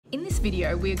In this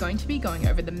video, we are going to be going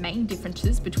over the main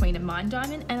differences between a mined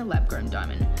diamond and a lab-grown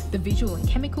diamond, the visual and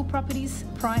chemical properties,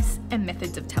 price, and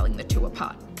methods of telling the two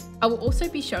apart. I will also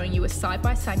be showing you a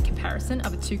side-by-side comparison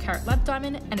of a 2-carat lab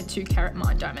diamond and a 2-carat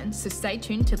mined diamond, so stay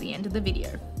tuned till the end of the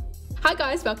video. Hi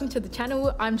guys, welcome to the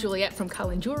channel. I'm Juliet from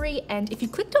Cullen Jewellery, and if you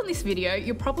clicked on this video,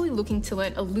 you're probably looking to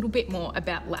learn a little bit more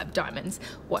about lab diamonds.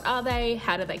 What are they?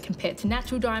 How do they compare to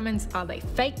natural diamonds? Are they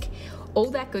fake? All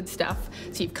that good stuff.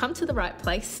 So you've come to the right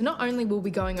place. Not only will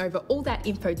we be going over all that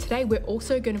info today, we're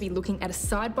also going to be looking at a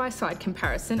side-by-side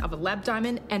comparison of a lab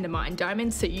diamond and a mined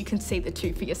diamond so you can see the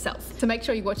two for yourself. So make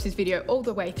sure you watch this video all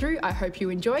the way through. I hope you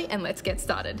enjoy, and let's get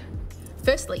started.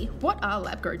 Firstly, what are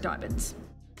lab-grown diamonds?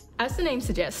 As the name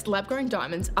suggests, lab-grown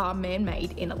diamonds are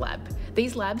man-made in a lab.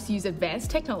 These labs use advanced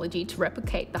technology to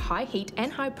replicate the high heat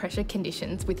and high pressure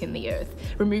conditions within the earth,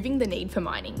 removing the need for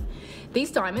mining. These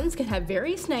diamonds can have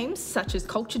various names such as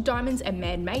cultured diamonds and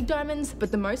man-made diamonds, but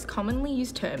the most commonly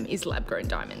used term is lab-grown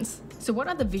diamonds. So what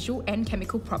are the visual and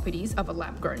chemical properties of a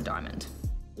lab-grown diamond?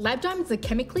 Lab diamonds are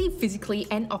chemically, physically,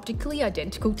 and optically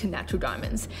identical to natural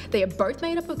diamonds. They are both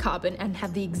made up of carbon and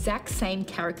have the exact same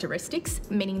characteristics,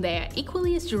 meaning they are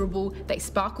equally as durable, they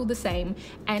sparkle the same,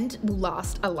 and will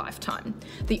last a lifetime.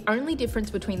 The only difference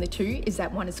between the two is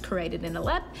that one is created in a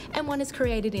lab and one is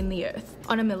created in the earth.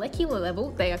 On a molecular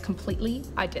level, they are completely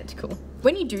identical.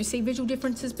 When you do see visual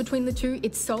differences between the two,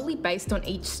 it's solely based on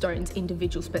each stone's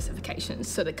individual specifications,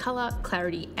 so the colour,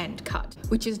 clarity, and cut,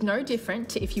 which is no different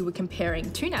to if you were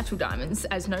comparing two natural diamonds,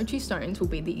 as no two stones will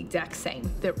be the exact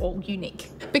same. They're all unique.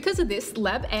 Because of this,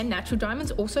 lab and natural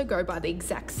diamonds also go by the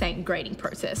exact same grading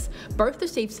process. Both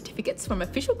receive certificates from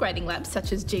official grading labs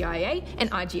such as GIA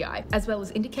and IGI, as well as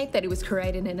indicate that it was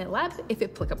created in a lab if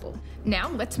applicable. Now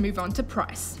let's move on to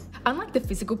price. Unlike the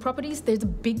physical properties, there's a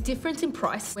big difference in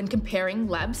price when comparing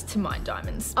labs to mined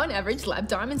diamonds. On average, lab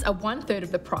diamonds are 1/3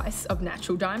 of the price of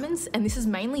natural diamonds, and this is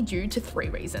mainly due to 3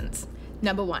 reasons.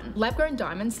 Number 1, lab-grown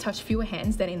diamonds touch fewer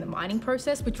hands than in the mining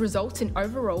process, which results in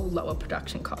overall lower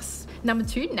production costs. Number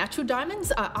 2, natural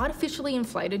diamonds are artificially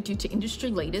inflated due to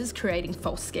industry leaders creating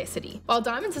false scarcity. While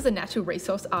diamonds as a natural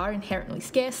resource are inherently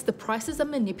scarce, the prices are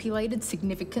manipulated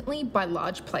significantly by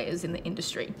large players in the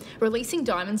industry, releasing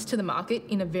diamonds to the market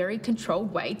in a very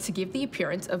controlled way to give the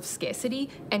appearance of scarcity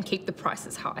and keep the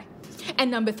prices high. And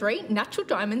number 3, natural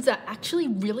diamonds are actually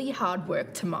really hard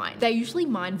work to mine. They usually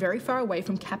mine very far away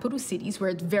from capital cities where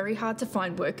it's very hard to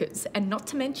find workers, and not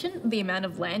to mention the amount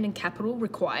of land and capital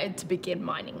required to begin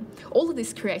mining. All of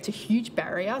this creates a huge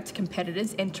barrier to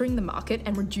competitors entering the market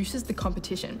and reduces the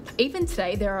competition. Even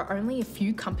today, there are only a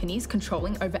few companies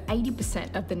controlling over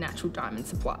 80% of the natural diamond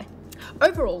supply.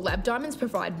 Overall, lab diamonds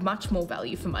provide much more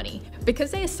value for money. Because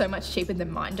they are so much cheaper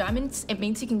than mined diamonds, it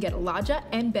means you can get a larger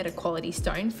and better quality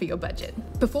stone for your budget.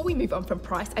 Before we move on from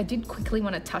price, I did quickly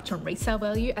want to touch on resale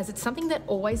value, as it's something that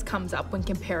always comes up when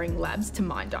comparing labs to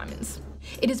mined diamonds.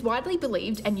 It is widely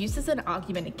believed and used as an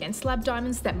argument against lab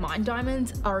diamonds that mined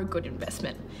diamonds are a good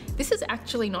investment. This is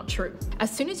actually not true.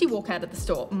 As soon as you walk out of the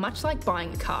store, much like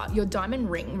buying a car, your diamond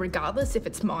ring, regardless if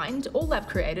it's mined or lab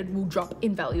created, will drop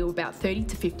in value about 30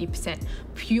 to 50%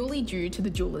 purely due to the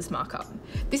jeweller's markup.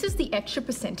 This is the extra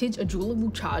percentage a jeweller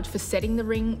will charge for setting the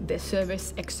ring, their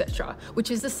service, etc., which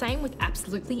is the same with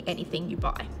absolutely anything you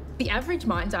buy. The average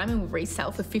mined diamond will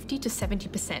resell for 50 to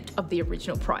 70% of the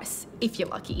original price, if you're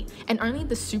lucky, and only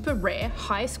the super rare,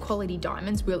 highest quality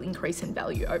diamonds will increase in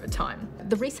value over time.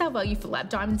 The resale value for lab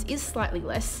diamonds is slightly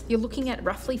less. You're looking at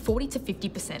roughly 40 to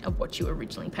 50% of what you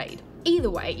originally paid.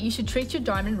 Either way, you should treat your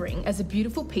diamond ring as a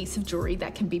beautiful piece of jewellery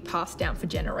that can be passed down for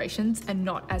generations and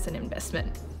not as an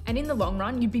investment. And in the long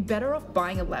run, you'd be better off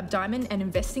buying a lab diamond and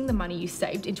investing the money you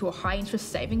saved into a high interest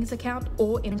savings account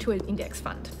or into an index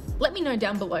fund. Let me know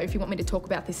down below if you want me to talk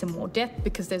about this in more depth,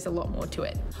 because there's a lot more to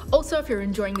it. Also, if you're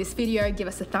enjoying this video, give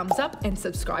us a thumbs up and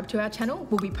subscribe to our channel.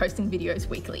 We'll be posting videos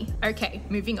weekly. Okay,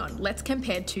 moving on, let's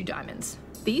compare two diamonds.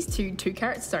 These two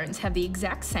 2-carat stones have the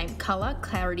exact same colour,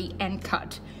 clarity, and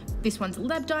cut. This one's a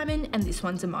lab diamond and this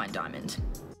one's a mined diamond.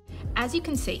 As you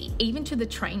can see, even to the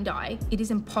trained eye, it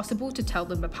is impossible to tell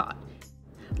them apart.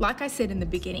 Like I said in the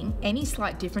beginning, any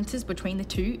slight differences between the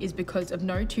two is because of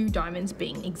no two diamonds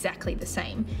being exactly the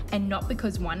same, and not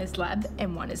because one is lab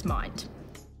and one is mined.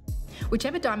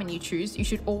 Whichever diamond you choose, you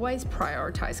should always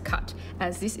prioritise cut,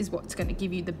 as this is what's going to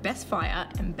give you the best fire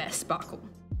and best sparkle.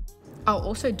 I'll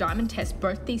also diamond test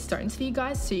both these stones for you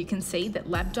guys so you can see that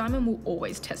lab diamond will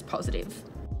always test positive.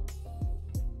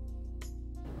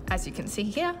 As you can see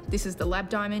here, this is the lab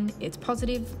diamond, it's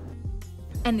positive,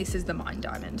 and this is the mined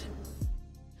diamond.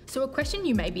 So a question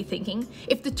you may be thinking,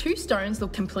 if the two stones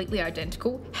look completely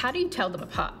identical, how do you tell them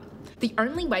apart? The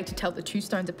only way to tell the two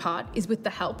stones apart is with the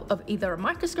help of either a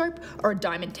microscope or a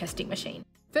diamond testing machine.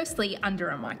 Firstly, under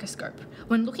a microscope.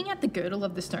 When looking at the girdle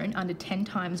of the stone under 10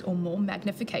 times or more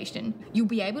magnification, you'll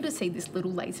be able to see this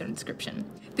little laser inscription.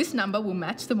 This number will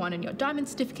match the one on your diamond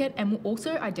certificate and will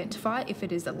also identify if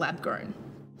it is a lab grown.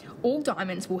 All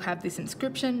diamonds will have this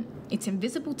inscription, it's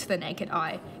invisible to the naked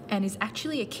eye, and is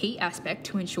actually a key aspect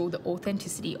to ensure the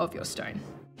authenticity of your stone.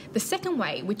 The second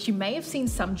way, which you may have seen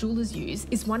some jewellers use,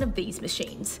 is one of these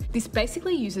machines. This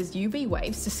basically uses UV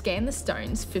waves to scan the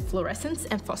stones for fluorescence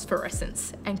and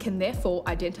phosphorescence, and can therefore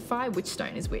identify which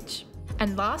stone is which.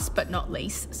 And last but not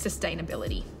least,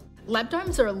 sustainability. Lab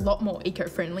diamonds are a lot more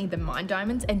eco-friendly than mine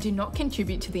diamonds and do not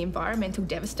contribute to the environmental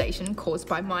devastation caused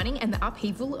by mining and the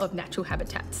upheaval of natural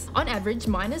habitats. On average,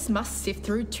 miners must sift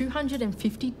through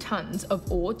 250 tonnes of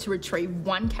ore to retrieve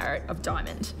 1 carat of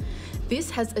diamond. This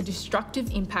has a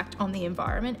destructive impact on the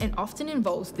environment and often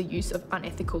involves the use of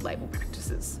unethical label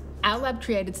practices. Our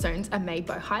lab-created stones are made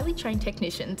by highly trained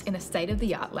technicians in a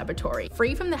state-of-the-art laboratory,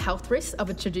 free from the health risks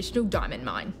of a traditional diamond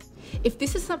mine. If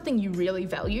this is something you really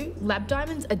value, lab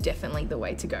diamonds are definitely the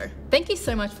way to go. Thank you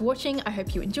so much for watching. I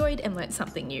hope you enjoyed and learnt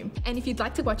something new. And if you'd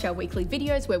like to watch our weekly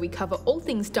videos where we cover all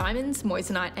things diamonds,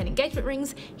 moissanite and engagement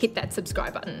rings, hit that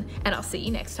subscribe button, and I'll see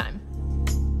you next time.